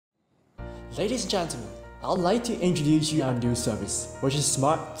Ladies and gentlemen, I'd like to introduce you our new service, which is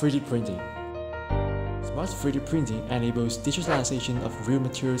Smart 3D Printing. Smart 3D Printing enables digitalization of real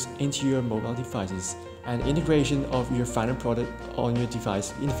materials into your mobile devices and integration of your final product on your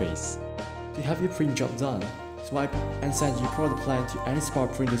device interface. To have your print job done, swipe and send your product plan to any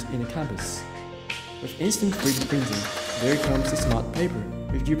smart printers in the campus. With instant 3D printing, there comes the smart paper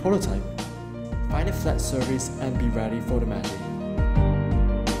with your prototype. Find a flat surface and be ready for the magic.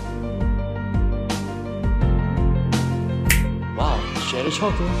 Wow, share the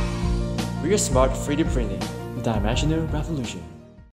chocolate! We are Smart 3D Printing, the dimensional revolution.